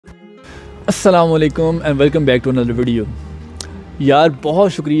अस्सलामुअलैकुम and welcome back to another video. यार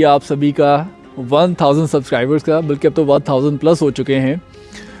बहुत शुक्रिया आप सभी का 1000 सब्सक्राइबर्स का, बल्कि अब तो 1000 प्लस हो चुके हैं।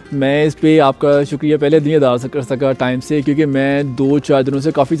 मैं इस पे आपका शुक्रिया पहले नहीं अदा कर सका टाइम से, क्योंकि मैं 2-4 दिनों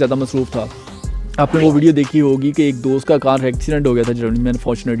से काफ़ी ज़्यादा मसरूफ़ था। आपने वो वीडियो देखी होगी कि एक दोस्त का कार एक्सीडेंट हो गया था जर्मनी में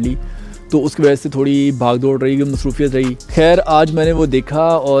अनफॉर्चुनेटली, तो उसकी वजह से थोड़ी भाग दौड़ रही, मसरूफियत रही। खैर आज मैंने वो देखा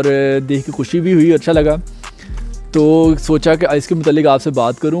और देख के खुशी भी हुई, अच्छा लगा, तो सोचा कि इसके मुतालिक आपसे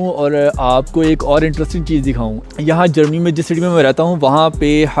बात करूं और आपको एक और इंटरेस्टिंग चीज़ दिखाऊं। यहाँ जर्मनी में जिस सिटी में मैं रहता हूँ वहाँ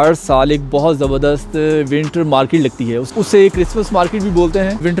पे हर साल एक बहुत ज़बरदस्त विंटर मार्केट लगती है। उसे क्रिसमस मार्केट भी बोलते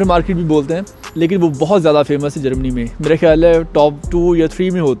हैं, विंटर मार्केट भी बोलते हैं, लेकिन वो बहुत ज़्यादा फेमस है जर्मनी में। मेरा ख्याल है टॉप 2 या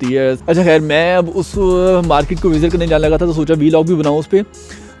 3 में होती है। अच्छा खैर, मैं अब उस मार्केट को विज़िट करने जाने लगा था, तो सोचा वीलॉग भी बनाऊँ उस पर।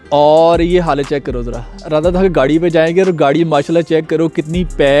 और ये हालत चेक करो ज़रा, राधा था कि गाड़ी पे जाएंगे और गाड़ी माशाल्लाह चेक करो कितनी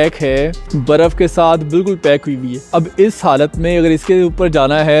पैक है, बर्फ़ के साथ बिल्कुल पैक हुई हुई है। अब इस हालत में अगर इसके ऊपर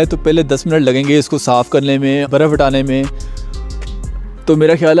जाना है तो पहले 10 मिनट लगेंगे इसको साफ़ करने में, बर्फ़ हटाने में। तो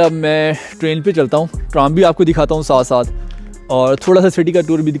मेरा ख्याल है अब मैं ट्रेन पे चलता हूँ, ट्राम भी आपको दिखाता हूँ साथ साथ, और थोड़ा सा सिटी का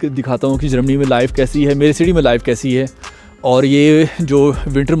टूर भी दिखाता हूँ कि जर्मनी में लाइफ कैसी है, मेरी सिटी में लाइफ कैसी है, और ये जो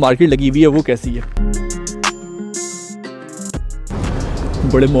विंटर मार्केट लगी हुई है वो कैसी है।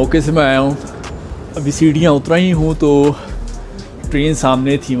 बड़े मौके से मैं आया हूँ, अभी सीढ़ियाँ उतरा ही हूँ तो ट्रेन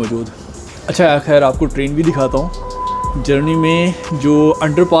सामने थी मौजूद। अच्छा खैर आपको ट्रेन भी दिखाता हूँ। जर्मनी में जो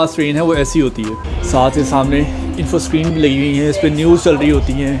अंडरपास ट्रेन है वो ऐसी होती है, साथ ही सामने इन्फो स्क्रीन भी लगी हुई है, इस पर न्यूज़ चल रही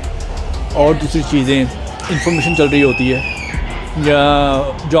होती हैं और दूसरी चीज़ें इंफॉर्मेशन चल रही होती है,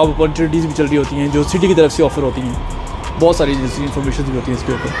 या जॉब अपॉर्चुनिटीज़ भी चल रही होती हैं जो सिटी की तरफ से ऑफ़र होती हैं। बहुत सारी दूसरी इंफॉर्मेशन भी होती हैं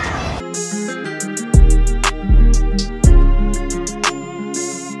इसके ऊपर।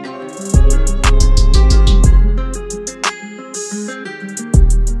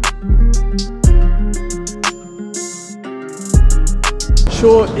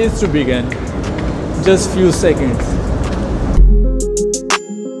 Show is to begin. Just few seconds.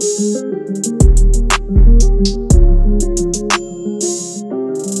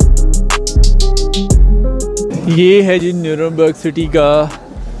 ये है जी न्यूरमबर्ग सिटी का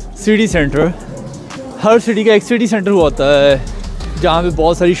सिटी सेंटर। हर सिटी का एक सिटी सेंटर होता है जहाँ पे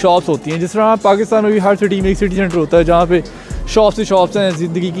बहुत सारी शॉप्स होती हैं। जिस तरह पाकिस्तान में भी हर सिटी में एक सिटी सेंटर होता है जहाँ पे शॉप्स ही शॉप्स हैं,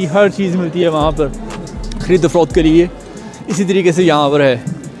 ज़िंदगी की हर चीज़ मिलती है वहाँ पर ख़रीद फरोख्त के लिए। इसी तरीके से यहाँ पर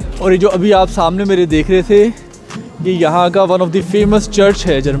है। और ये जो अभी आप सामने मेरे देख रहे थे, ये यहाँ का one of the famous church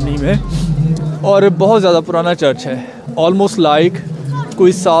है जर्मनी में, और बहुत ज़्यादा पुराना चर्च है। ऑलमोस्ट लाइक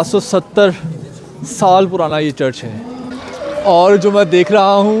कोई 770 साल पुराना ये चर्च है। और जो मैं देख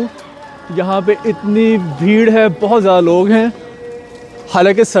रहा हूँ यहाँ पे इतनी भीड़ है, बहुत ज़्यादा लोग हैं।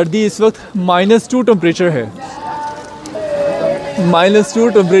 हालांकि सर्दी इस वक्त -2 टेम्परेचर है, -2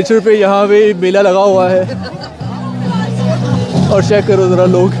 टेम्परेचर पे यहाँ पे मेला लगा हुआ है। और चेक करो ज़रा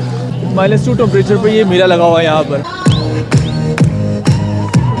लोग, -2 टेम्परेचर पे ये मेला लगा हुआ है यहाँ पर।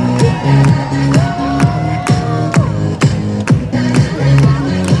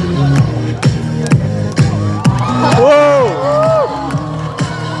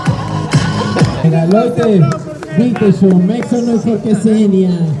 Leute, bitte schon, make some noise for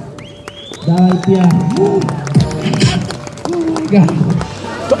Ksenia. Давайте.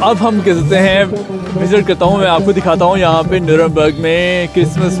 तो अब हम कहते हैं विज़िट करता हूँ, मैं आपको दिखाता हूँ यहाँ पे न्यूरमबर्ग में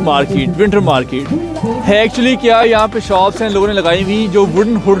क्रिसमस मार्केट, विंटर मार्केट है। एक्चुअली क्या यहाँ पे शॉप्स हैं लोगों ने लगाई हुई, जो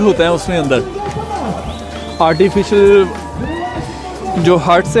वुडन हुड होता है उसमें अंदर आर्टिफिशियल जो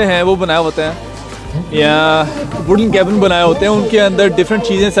हट से हैं वो बनाए होते हैं, या वुडन कैबिन बनाए होते हैं, उनके अंदर डिफरेंट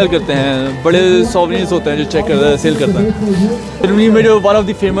चीज़ें सेल करते हैं। बड़े सोवेनिर्स होते हैं जो चेक करता है, सेल करता है। जर्मनी में जो one of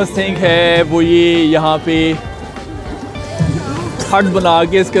the famous thing है वो ये यहाँ पे हट बना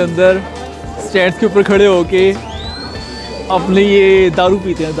के इसके अंदर स्टैंड्स के ऊपर खड़े होके अपने ये दारू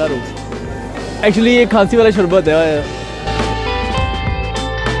पीते हैं। दारू एक्चुअली ये खांसी वाला शरबत है।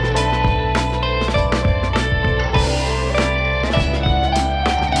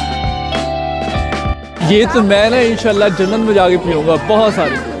 ये तो मैं ना इंशाल्लाह जन्नत में जाके पीऊँगा बहुत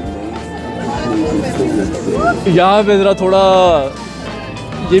सारी। यहाँ पे ज़रा थोड़ा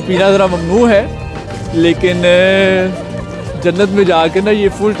ये पीना ज़रा ममनू है, लेकिन जन्नत में जाके ना ये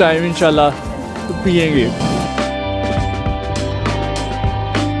फुल टाइम इंशाल्लाह तो पिएंगे।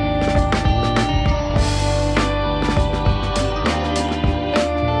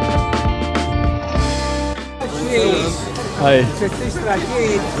 हाय,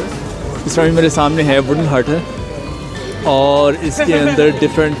 इस तरह मेरे सामने है वुडन हट है, और इसके अंदर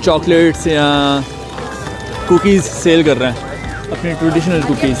डिफरेंट चॉकलेट्स या कुकीज़ सेल कर रहे हैं, अपनी ट्रेडिशनल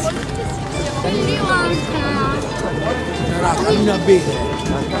कुकीज़।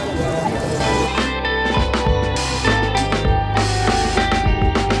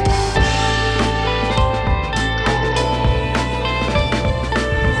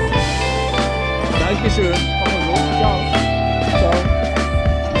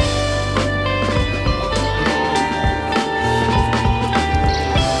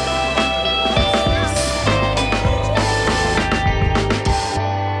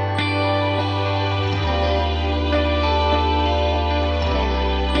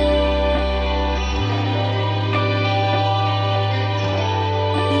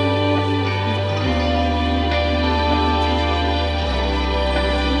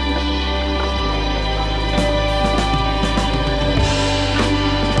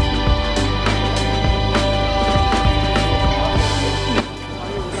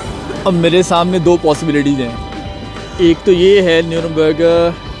 अब मेरे सामने दो पॉसिबिलिटीज़ हैं। एक तो ये है न्यूरमबर्ग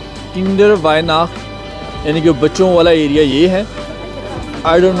किंडरवाइनाcht यानी कि बच्चों वाला एरिया ये है।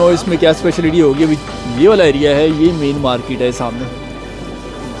 आई डोंट नो इसमें क्या स्पेशलिटी होगी। अभी ये वाला एरिया है, ये मेन मार्केट है सामने।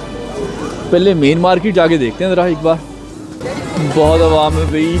 पहले मेन मार्केट जाके देखते हैं ज़रा एक बार। बहुत आवाम है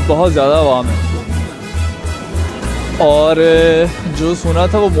भाई, बहुत ज़्यादा आवाम है। और जो सुना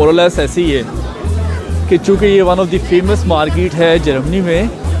था वो मोरलेस ऐसे ही है कि चूँकि ये one of the famous market है जर्मनी में,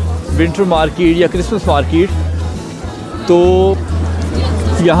 विंटर मार्केट या क्रिसमस मार्केट, तो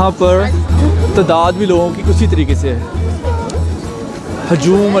यहाँ पर तादाद भी लोगों की उसी तरीके से है,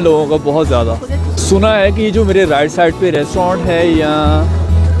 हजूम है लोगों का बहुत ज़्यादा। सुना है कि जो मेरे राइट साइड पे रेस्टोरेंट है या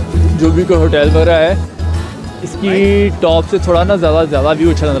जो भी कोई होटल वगैरह है, इसकी टॉप से थोड़ा ना ज़्यादा व्यू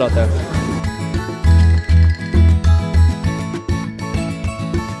अच्छा नज़र आता है।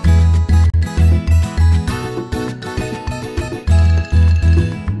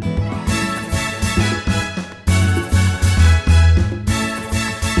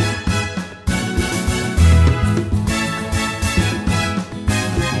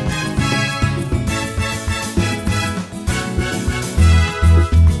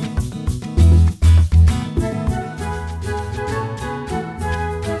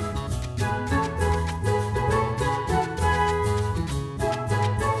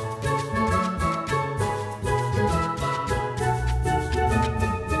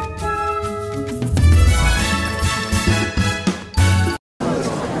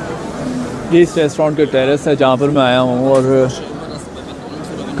 ये इस रेस्टोरेंट का टेरेस है जहाँ पर मैं आया हूँ और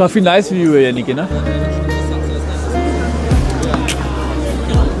काफ़ी नाइस व्यू है, यानी कि ना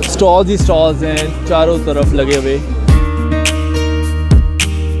स्टॉल्स ही स्टॉल्स हैं चारों तरफ लगे हुए।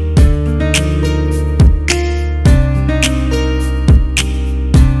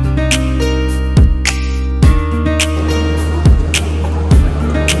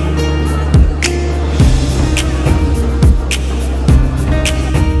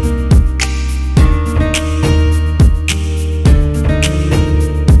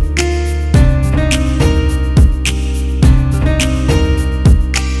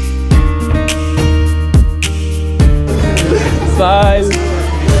 Smile.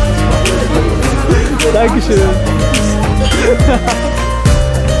 Dankeschön.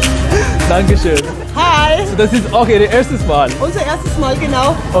 Dankeschön. Hi. So, das ist okay, Ihr erstes Mal. Unser erstes Mal,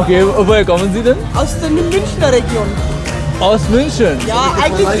 genau. Okay, woher kommen Sie denn? Aus der Münchner Region. Aus München? Ja,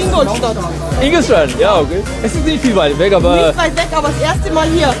 eigentlich Ingolstadt. Ingolstadt, ja, okay. Es ist nicht viel weit weg, aber... Nicht weit weg, aber das erste Mal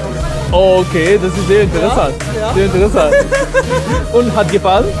hier. Okay, das ist sehr interessant. Ja. Sehr interessant. Und hat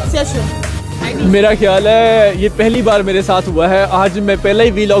gefallen? Sehr schön. मेरा ख्याल है ये पहली बार मेरे साथ हुआ है। आज मैं पहला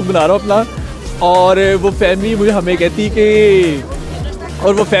ही वीलॉग बना रहा हूँ अपना, और वो फैमिली मुझे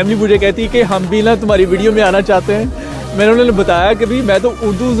कहती कि हम भी ना तुम्हारी वीडियो में आना चाहते हैं। मैंने उन्हें बताया कि भाई मैं तो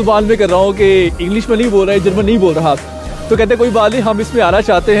उर्दू ज़ुबान में कर रहा हूँ, कि इंग्लिश में नहीं बोल रहा है, जर्मन नहीं बोल रहा। तो कहते कोई बात नहीं, हम इसमें आना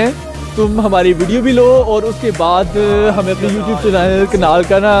चाहते हैं, तुम हमारी वीडियो भी लो और उसके बाद हमें अपने यूट्यूब चैनल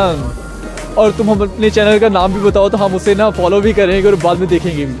का ना, और तुम हम अपने चैनल का नाम भी बताओ तो हम उसे ना फॉलो भी करेंगे और बाद में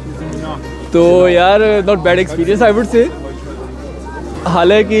देखेंगे। तो यार not bad experience I would say.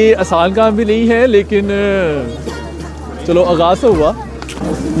 हालांकि आसान काम भी नहीं है, लेकिन चलो आगाज़ तो हुआ।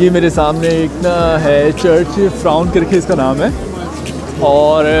 ये मेरे सामने एक ना है चर्च, फ्राउन करके इसका नाम है,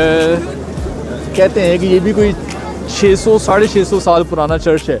 और कहते हैं कि ये भी कोई 600-650 साल पुराना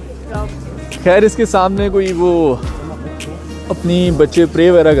चर्च है। खैर इसके सामने कोई वो अपनी बच्चे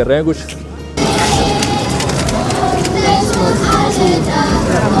प्रे वगैरह कर रहे हैं कुछ।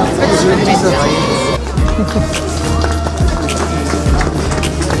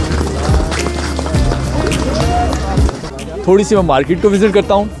 थोड़ी सी मैं मार्केट को विज़िट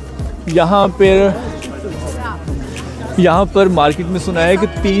करता हूँ। यहाँ पर मार्केट में सुना है कि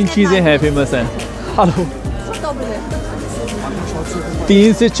 3 चीज़ें हैं फेमस हैं। हेलो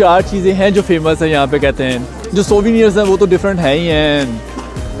 3 से 4 चीज़ें हैं जो फेमस हैं यहाँ पे। कहते हैं जो सोविनियर्स हैं वो तो डिफरेंट हैं ही हैं,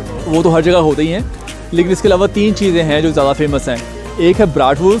 वो तो हर जगह होते ही हैं, लेकिन इसके अलावा 3 चीज़ें हैं जो ज़्यादा फेमस हैं। एक है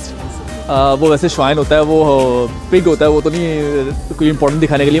ब्राटवुर्स्ट, वो वैसे श्वाइन होता है, वो पिग होता है, वो तो नहीं कोई इंपॉर्टेंट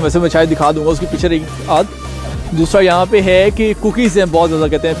दिखाने के लिए, वैसे मैं शायद दिखा दूंगा उसकी पिक्चर एक आध। दूसरा यहाँ पे है कि कुकीज़ हैं, बहुत ज़्यादा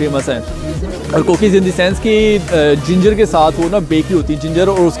कहते हैं फेमस हैं, और कुकीज़ इन द सेंस कि जिंजर के साथ वो ना बेकी होती है, जिंजर,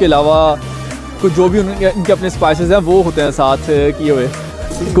 और उसके अलावा कुछ जो भी इनके अपने स्पाइसेस हैं वो होते हैं साथ किए हुए।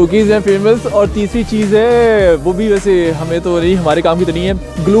 कुकीज़ हैं फेमस। और तीसरी चीज़ है, वो भी वैसे हमें तो नहीं, हमारे काम की तो नहीं है,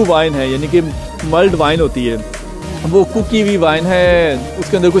 ग्लू वाइन है, यानी कि मल्ड वाइन होती है, वो कुकी हुई वाइन है,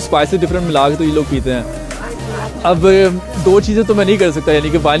 उसके अंदर कुछ स्पाइसेस डिफरेंट मिला के तो ये लोग पीते हैं। अब 2 चीज़ें तो मैं नहीं कर सकता, यानी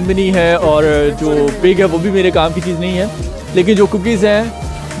कि वाइन भी नहीं है और जो पिग है वो भी मेरे काम की चीज़ नहीं है, लेकिन जो कुकीज़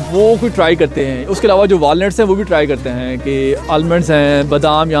हैं वो कुछ ट्राई करते हैं। उसके अलावा जो वालनट्स हैं वो भी ट्राई करते हैं कि आलमंड्स हैं,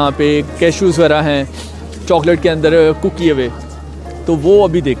 बादाम, यहाँ पे कैशूज़ वगैरह हैं चॉकलेट के अंदर कुक किए हुए, तो वो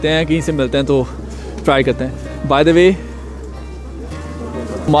अभी देखते हैं कहीं से मिलते हैं तो ट्राई करते हैं। बाय द वे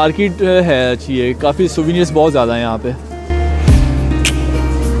मार्केट है अच्छी है, काफ़ी सोवेनियर्स बहुत ज़्यादा हैं यहाँ पे।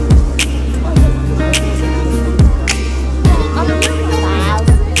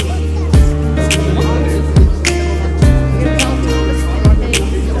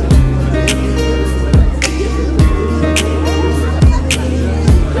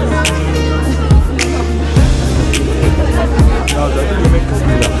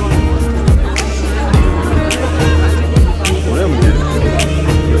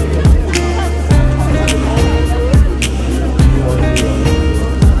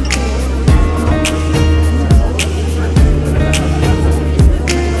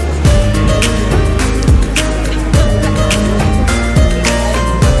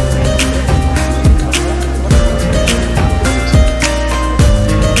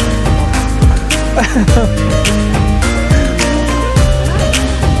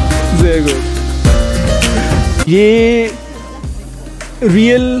 ये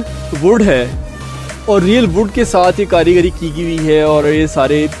रियल वुड है और रियल वुड के साथ ये कारीगरी की हुई है और ये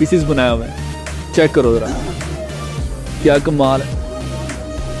सारे पीसेस बनाए हुए हैं। चेक करो ज़रा, क्या कमाल है।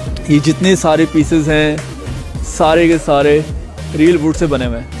 ये जितने सारे पीसेस हैं सारे के सारे रियल वुड से बने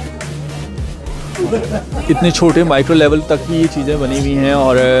हुए हैं। इतने छोटे माइक्रो लेवल तक भी ये चीज़ें बनी हुई हैं।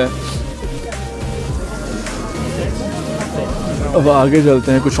 और अब आगे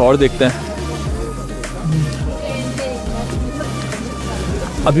चलते हैं, कुछ और देखते हैं।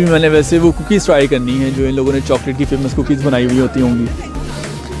 अभी मैंने वैसे वो कुकीज़ ट्राई करनी है जो इन लोगों ने चॉकलेट की फेमस कुकीज़ बनाई हुई होती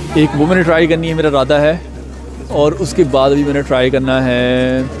होंगी। एक वो मैंने ट्राई करनी है, मेरा इरादा है। और उसके बाद अभी मैंने ट्राई करना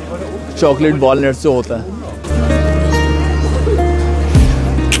है चॉकलेट वॉलनट्स जो होता है।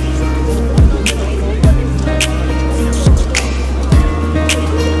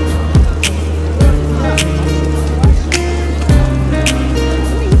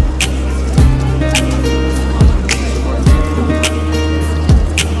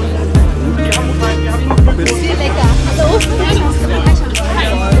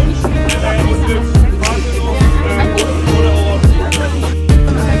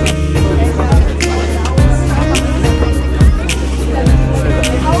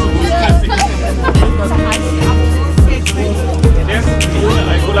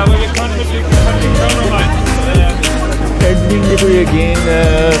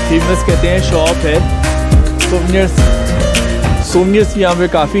 फेमस कहते हैं शॉप है, सोवेनियर्स यहाँ पे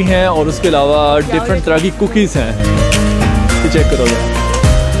काफ़ी हैं। और उसके अलावा डिफरेंट तरह की कुकीज़ हैं, ये चेक करो।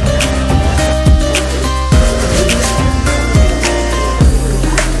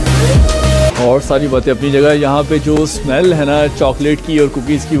 और सारी बातें अपनी जगह। यहाँ पे जो स्मेल है ना चॉकलेट की और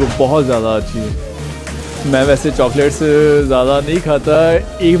कुकीज़ की, वो बहुत ज़्यादा अच्छी है। मैं वैसे चॉकलेट्स ज़्यादा नहीं खाता,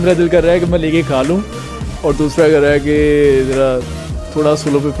 एक मेरा दिल कर रहा है कि मैं लेके खा लूँ और दूसरा कर रहा है कि ज़रा थोड़ा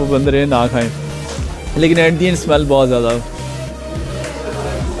स्लो पे पाबंद रहे, ना खाएं। लेकिन एट दी एंड स्मेल बहुत ज़्यादा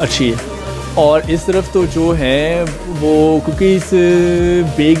अच्छी है। और इस तरफ तो जो है वो कुकीज़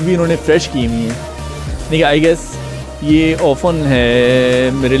बेक भी उन्होंने फ्रेश की हुई हैं। देखिए आई गेस ये ओवन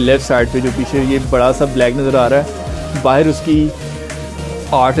है मेरे लेफ़्ट साइड पे, जो पीछे ये बड़ा सा ब्लैक नज़र आ रहा है। बाहर उसकी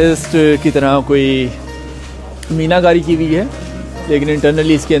आर्टिस्ट की तरह कोई मीनाकारी की हुई है, लेकिन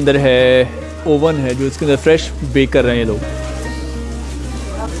इंटरनली इसके अंदर है ओवन है जो इसके अंदर फ्रेश बेक कर रहे हैं लोग।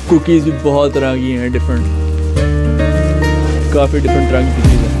 कुकीज़ भी बहुत तरह की हैं, डिफरेंट, काफ़ी डिफरेंट तरह की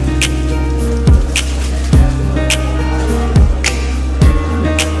कुकीज़ हैं।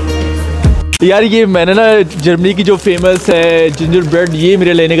 यार ये मैंने ना जर्मनी की जो फेमस है जिंजर ब्रेड, ये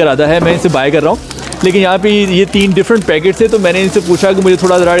मेरे लेने का इरादा है, मैं इसे बाय कर रहा हूँ। लेकिन यहाँ पे ये 3 डिफरेंट पैकेट्स है, तो मैंने इनसे पूछा कि मुझे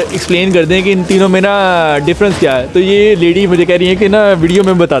थोड़ा ज़रा एक्सप्लेन कर दें कि इन तीनों में ना डिफरेंस क्या है। तो ये लेडी मुझे कह रही है कि ना वीडियो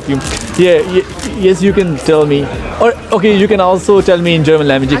में बताती हूँ। Yes, you can tell me. Or okay, you can also tell me in German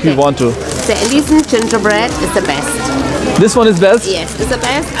language if you want to. The Elysian gingerbread is the best. This one is best? Yes, it's the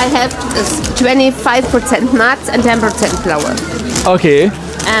best. I have 25% nuts and 10% flour. Okay.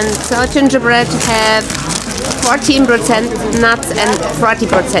 And so gingerbread have 14% nuts and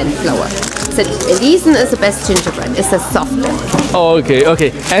 40% flour. So Elysian is the best gingerbread. It's the soft one.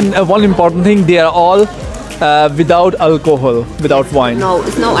 Okay. And one important thing, they are all without alcohol, without wine. No,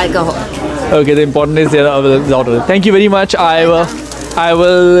 it's no alcohol. Okay, the important is they are without alcohol. Thank you very much. I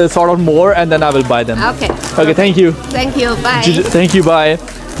will sort out more and then I will buy them. Okay. Okay, thank you. Thank you. Bye. Thank you. Bye.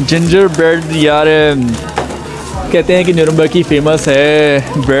 Ginger bread यार कहते हैं कि Nuremberg की famous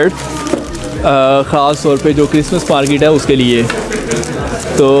है bread, ख़ास तौर पे जो क्रिसमस मार्केट है उसके लिए।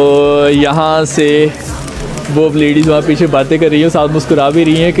 तो यहाँ से वो लेडीज़ वहाँ पीछे बातें कर रही हैं, साथ मुस्कुरा भी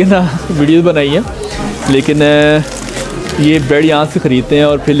रही हैं कि ना वीडियोस बनाई हैं, लेकिन ये ब्रेड यहाँ से ख़रीदते हैं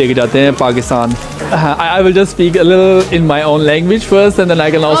और फिर लेके जाते हैं Pakistan. I will just speak a little in my own language first and then I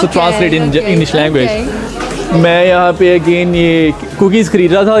can also translate in English language. मैं यहाँ पे अगेन ये कुकीज़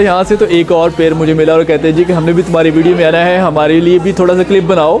ख़रीद रहा था यहाँ से, तो एक और पेयर मुझे मिला और कहते हैं जी कि हमने भी तुम्हारी वीडियो में आना है, हमारे लिए भी थोड़ा सा क्लिप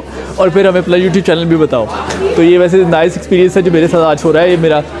बनाओ और फिर हमें अपना यूट्यूब चैनल भी बताओ। तो ये वैसे नाइस एक्सपीरियंस है जो मेरे साथ आज हो रहा है। ये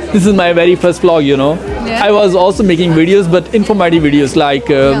मेरा this is my very first vlog, you know. I was also making videos, but informative videos like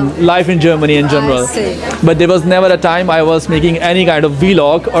life in Germany in general. But there was never a time I was making any kind of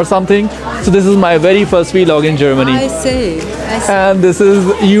vlog or something. So this is my very first vlog in Germany. I see. And this is,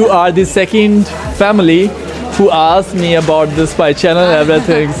 you are the second family who asked me about this my channel and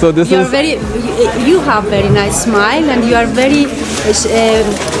everything. So this is You have very nice smile and you are very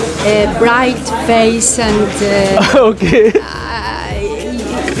bright face and okay.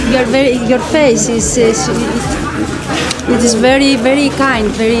 Your face is it is very kind,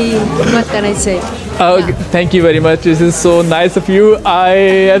 very, what can I say? Okay, thank you very much. This is so nice of you. I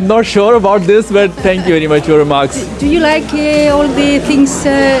am not sure about this, but thank you very much for your remarks. Do you like all the things?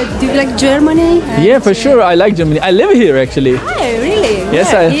 Do you like Germany? Yeah, for sure. I like Germany. I live here actually. Oh, really?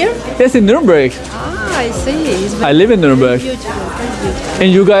 Yes, Here? Yes, in Nuremberg. Ah, I see. It's I live in Nuremberg. beautiful. Very beautiful.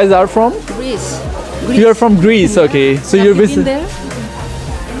 And you guys are from? Greece. You are from Greece, okay. So Have you're you been visiting? there?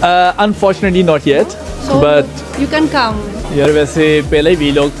 Unfortunately not yet, So but you can come. यार वैसे पहला ही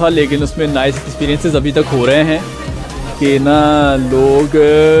vlog था, लेकिन उसमें nice experiences अभी तक हो रहे हैं कि ना लोग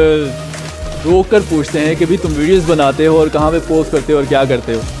रोक कर पूछते हैं कि भाई तुम वीडियोस बनाते हो और कहाँ पे पोस्ट करते हो और क्या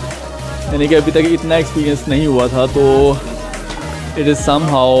करते हो। यानी कि अभी तक इतना एक्सपीरियंस नहीं हुआ था, तो it is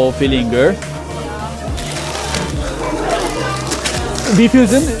somehow feeling good. Wie viel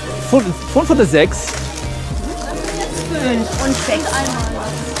sind? 5 oder 6? 5 und 6.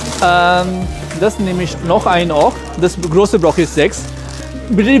 Das nehme ich noch ein auch. Das große Block ist 6.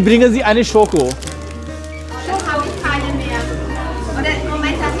 Bitte bringen Sie eine Schoko. Schon habe ich keine mehr. Oder im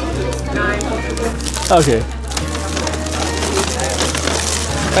Moment habe ich nicht. Okay.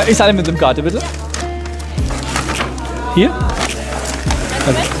 Ich zahle mit dem Karte bitte. Hier?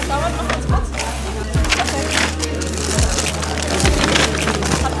 Okay.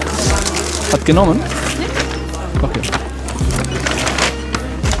 Hat genommen? Okay.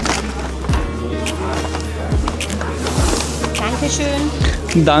 Dankeschön.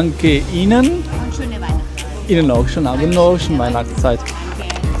 Danke Ihnen. Und schöne Weihnachten. Ihnen auch schönen Abend noch, schöne Weihnachtszeit.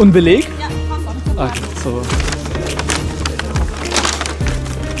 Und Beleg? Okay, so.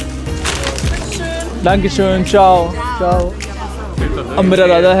 Dankeschön, ciao. Ciao. अब मेरा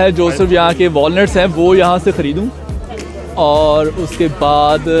इरादा है जो सिर्फ यहाँ के walnuts हैं वो यहाँ से ख़रीदूँ और उसके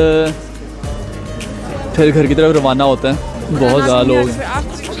बाद फिर घर की तरफ रवाना होता है। बहुत ज़्यादा लोग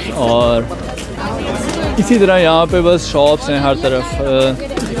हैं और इसी तरह यहाँ पे बस शॉप्स हैं हर तरफ,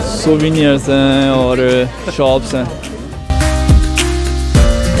 सोविनियर्स हैं और शॉप्स हैं।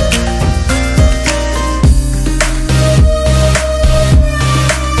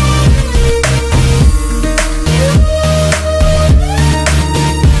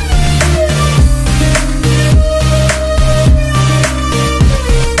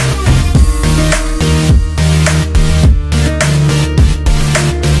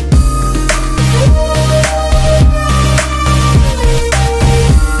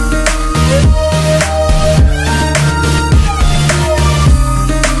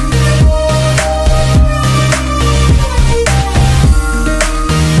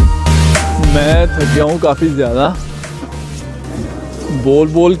 मैं थक गया हूँ काफ़ी ज़्यादा,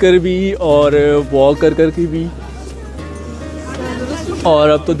 बोल कर भी और वॉक कर के भी, और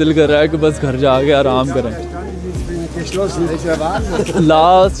अब तो दिल कर रहा है कि बस घर जाके आराम करें।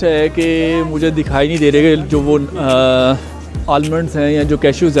 लास्ट है कि मुझे दिखाई नहीं दे रहे कि जो वो आलमंड्स हैं या जो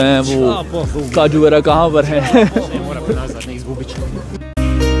कैशूज़ हैं वो काजू वगैरह कहाँ पर हैं।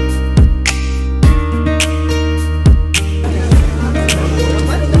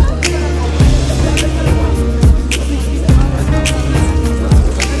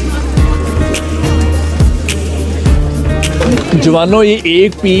 जवानों ये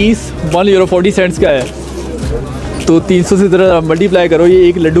एक पीस €1.40 का है, तो 300 से ज़रा मल्टीप्लाई करो, ये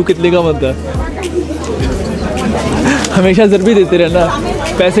एक लड्डू कितने का बनता है। हमेशा ज़रूरी देते रहना,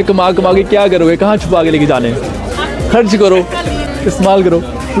 पैसे कमा के क्या करोगे, कहाँ छुपा के लेके जाने, खर्च करो, इस्तेमाल करो।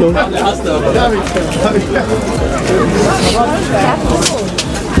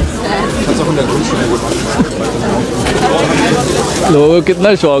 लोगों को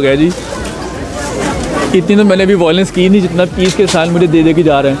कितना शौक है जी, इतनी तो मैंने भी वॉयलेंस की नहीं जितना पीस के साथ मुझे दे के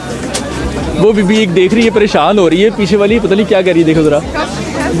जा रहे हैं। वो बीबी एक देख रही है, परेशान हो रही है, पीछे वाली पता नहीं क्या कर रही है, देखो ज़रा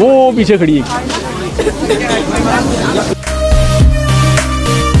वो पीछे खड़ी है।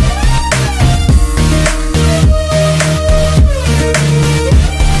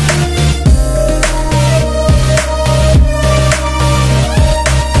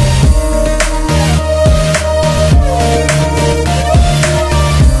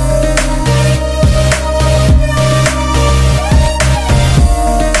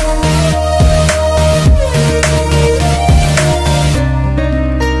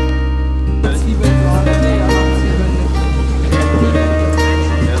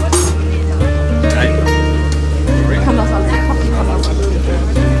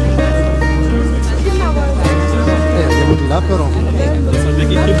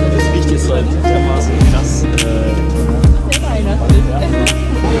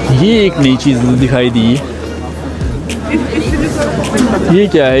 ये एक नई चीज़ दिखाई दी। ये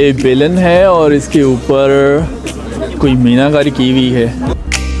क्या है? ये बेलन है और इसके ऊपर कोई मीनाकारी की हुई है।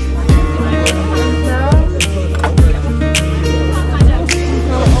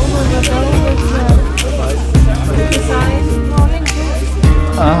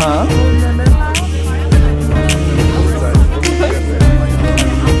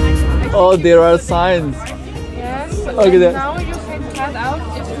 Oh, there are signs. Yes. Okay, there. Now you can cut out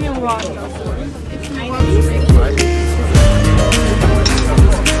if you want.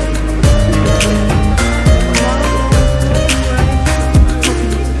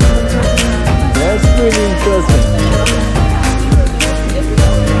 That's really interesting.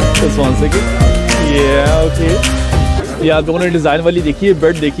 Just one second. Yeah, okay. ये आप लोगों ने डिज़ाइन वाली देखी है,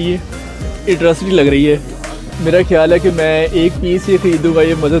 बेड देखी है, इंटरेस्टिंग लग रही है। मेरा ख्याल है कि मैं एक पीस ही ख़रीदूँगा,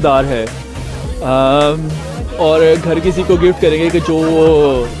 ये मज़ेदार है। और घर किसी को गिफ्ट करेंगे कि जो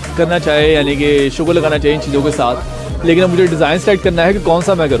करना चाहे, यानी कि शुगर लगाना चाहिए इन चीज़ों के साथ। लेकिन अब मुझे डिज़ाइन सेलेक्ट करना है कि कौन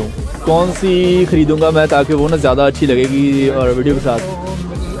सा मैं करूँ, कौन सी ख़रीदूँगा मैं, ताकि वो ना ज़्यादा अच्छी लगेगी और वीडियो के साथ।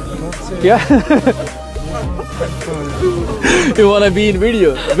 क्या You wanna be in video?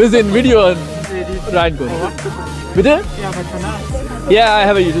 Visit video on Ryan. With it? Yeah, I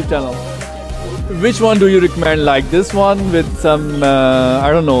have a YouTube channel. Which one do you recommend? Like this one with some, I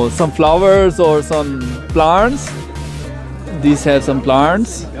don't know, some flowers or some plants? These have some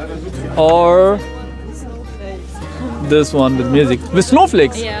plants. Or this one with music. With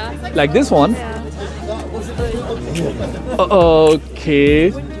snowflakes? Yeah. Like this one?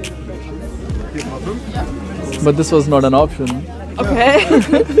 Okay. But this was not an option.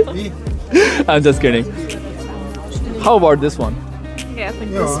 Okay. I'm just kidding. How about this one? Yeah, I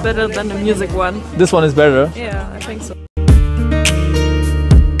think this is better than the music one. This one is better. Yeah, I think so.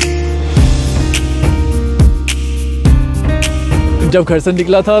 जब घर से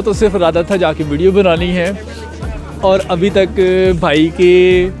निकला था तो सिर्फ इरादा था जाके वीडियो बनानी है, और अभी तक भाई के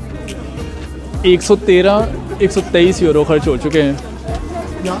 123 यूरो खर्च हो चुके हैं।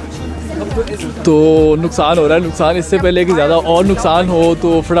 तो नुकसान हो रहा है। नुकसान इससे पहले कि ज़्यादा और नुकसान हो,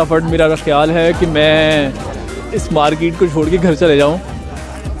 तो फटाफट मेरा ख्याल है कि मैं इस मार्केट को छोड़ के घर चले जाऊं,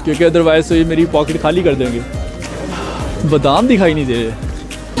 क्योंकि अदरवाइज़ तो ये मेरी पॉकेट खाली कर देंगे। बादाम दिखाई नहीं दे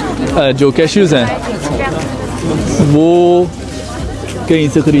रहे। जो कैश्यूज़ हैं वो कहीं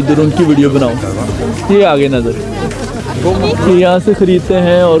से ख़रीदो, उनकी वीडियो बनाओ। ये आगे नज़र, ये यहाँ से ख़रीदते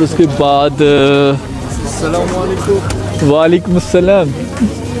हैं और उसके बाद वालेकुम अस्सलाम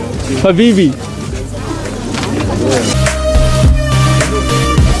Habibi.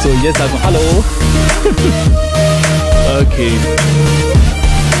 So yes, I'm hello. Okay.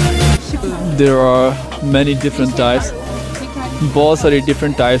 There are many different types. बहुत सारे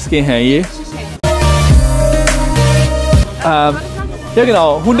different types के हैं ये। Ja genau,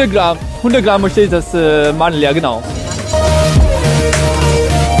 100 Gramm möchte ich das Mandel, ja genau.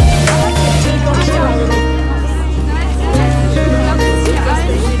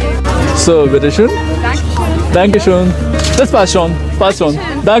 So, bitteschön. Dankeschön. Das passt schon. Passt schon.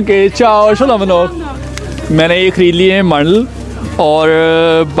 Danke. Ciao. Schönen Abend noch. मैंने ये ख़रीद लिए हैं मंडल और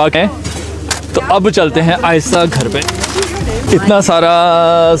बाकी हैं, तो अब चलते हैं आहिस्ता घर पे। इतना सारा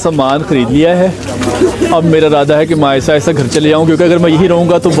सामान ख़रीद लिया है। अब मेरा इरादा है कि मैं आहिस्ता आहिस्ता घर चले जाऊँ, क्योंकि अगर मैं यही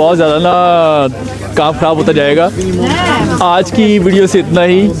रहूँगा तो बहुत ज़्यादा ना काम ख़राब होता जाएगा। आज की वीडियो से इतना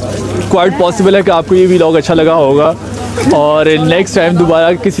ही। क्वाइट पॉसिबल है कि आपको ये व्लॉग अच्छा लगा होगा, और नेक्स्ट टाइम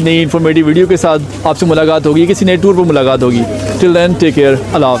दोबारा किसी नई इन्फॉर्मेटिव वीडियो के साथ आपसे मुलाकात होगी, किसी नए टूर पर मुलाकात होगी। टिल देन टेक केयर,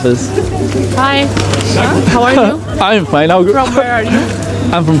 अल्लाह हाफ़िज़। Hi. How are you? I'm fine. From where are you?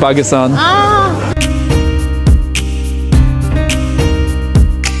 I'm from Pakistan. Ah.